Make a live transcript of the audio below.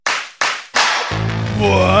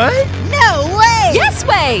What? No way! Yes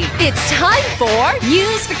way! It's time for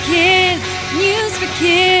News for Kids! News for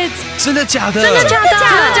Kids! 真的假的？真的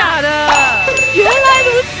假的？原来如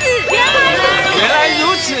此！原来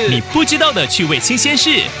如此！你不知道的趣味新鲜事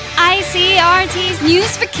ICRT's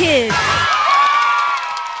News for Kids!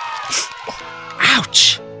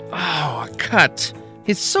 Ouch! Oh, a cut.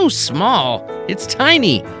 It's so small. It's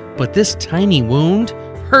tiny. But this tiny wound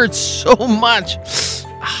hurts so much.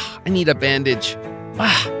 I need a bandage.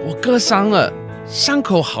 我割伤了，伤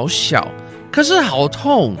口好小，可是好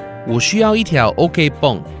痛。我需要一条 OK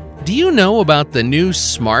绷。Do you know about the new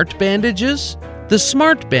smart bandages? The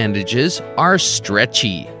smart bandages are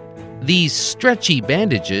stretchy. These stretchy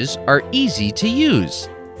bandages are easy to use.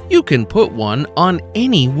 You can put one on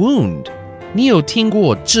any wound. 你有听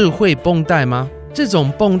过智慧繃带吗？这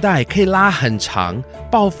种繃带可以拉很长，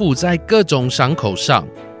包覆在各种伤口上。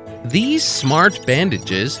These smart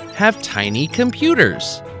bandages have tiny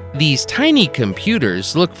computers. These tiny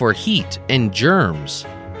computers look for heat and germs.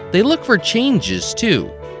 They look for changes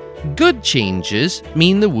too. Good changes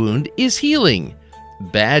mean the wound is healing.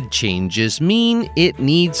 Bad changes mean it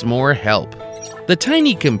needs more help. The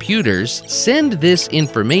tiny computers send this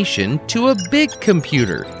information to a big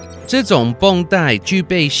computer. 这种繃带具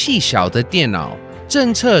备细小的电脑，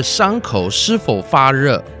侦测伤口是否发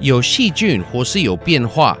热，有细菌或是有变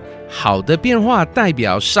化。好的变化代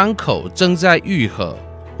表伤口正在愈合，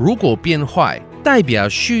如果变坏，代表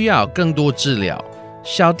需要更多治疗。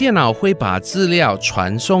小电脑会把资料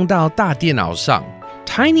传送到大电脑上。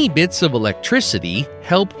Tiny bits of electricity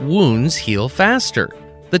help wounds heal faster.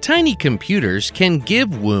 The tiny computers can give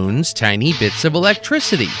wounds tiny bits of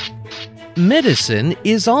electricity. Medicine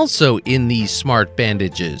is also in these smart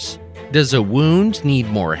bandages. Does a wound need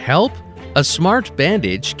more help? A smart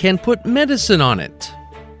bandage can put medicine on it.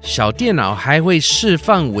 小电脑还会释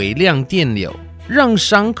放微量电流，让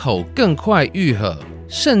伤口更快愈合，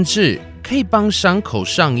甚至可以帮伤口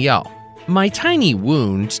上药。My tiny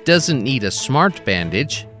wound doesn't need a smart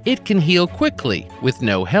bandage. It can heal quickly with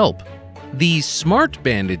no help. These smart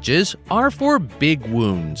bandages are for big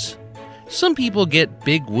wounds. Some people get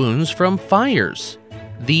big wounds from fires.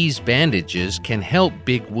 These bandages can help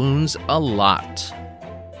big wounds a lot.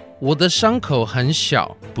 我的伤口很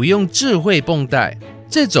小，不用智慧繃带。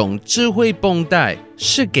这种智慧繃带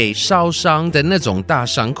是给烧伤的那种大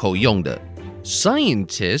伤口用的。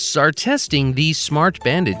Scientists are testing these smart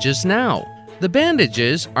bandages now. The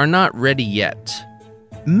bandages are not ready yet.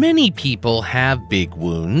 Many people have big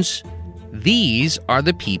wounds. These are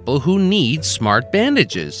the people who need smart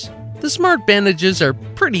bandages. The smart bandages are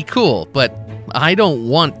pretty cool, but I don't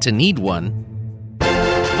want to need one.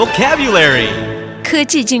 Vocabulary 科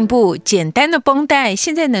技进步，简单的绷带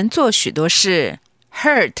现在能做许多事。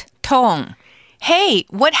Hurt 痛。Hey,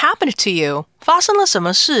 what happened to you? 发生了什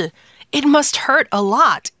么事？ It must hurt a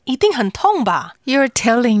lot. 一定很痛吧？ You're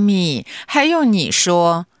telling me. 还用你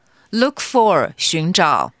说。Look for 寻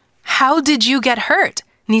找。How did you get hurt?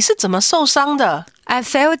 你是怎么受伤的？ I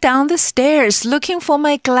fell down the stairs looking for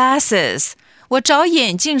my glasses. 我找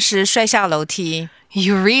眼镜时摔下楼梯。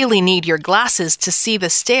You really need your glasses to see the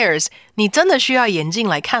stairs. 你真的需要眼镜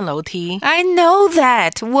来看楼梯。 I know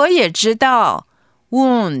that. 我也知道。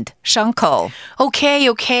Wound 伤口。Okay,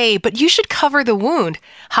 but you should cover the wound.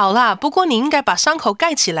 好啦，不过你应该把伤口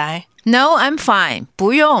盖起来。No, I'm fine.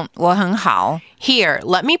 不用，我很好。Here,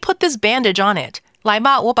 let me put this bandage on it. 来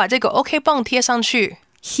吧，我把这个 OK 绷贴上去。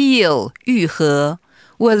Heal 愈合。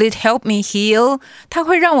Will it help me heal? 它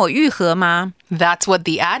会让我愈合吗？ That's what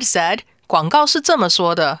the ad said. 广告是这么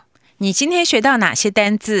说的。你今天学到哪些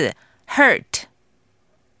单字 ？Hurt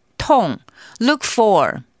痛 ，Look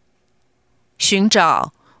for 寻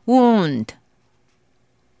找 ，Wound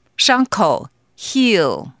伤口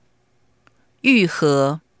 ，Heal 愈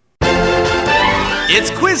合。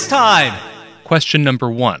It's quiz time! Question number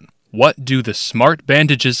 1. What do the smart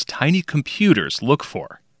bandages' tiny computers look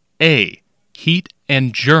for? A. Heat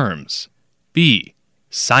and germs. B.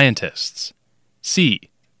 Scientists.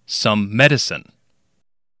 C. Some medicine.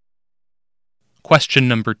 Question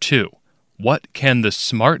number 2. What can the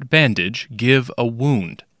smart bandage give a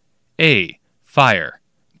wound? A. Fire.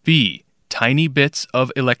 B. Tiny bits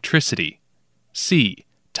of electricity. C.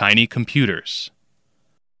 Tiny computers.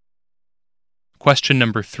 Question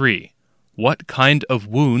number 3. What kind of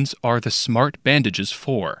wounds are the smart bandages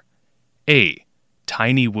for? A.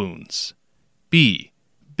 Tiny wounds. B.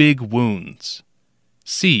 Big wounds.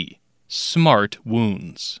 C. Smart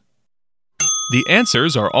wounds. The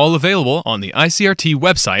answers are all available on the ICRT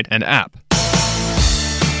website and app.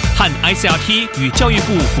 和 ICRT 与教育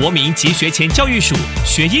部国民及学前教育署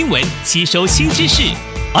学英文，吸收新知识。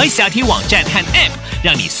iCRT 网站和 App，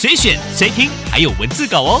 让你随选随听，还有文字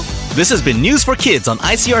稿哦。This has been News for Kids on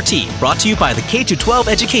ICRT, brought to you by the K-12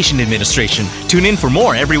 Education Administration. Tune in for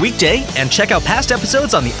more every weekday and check out past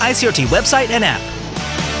episodes on the ICRT website and app.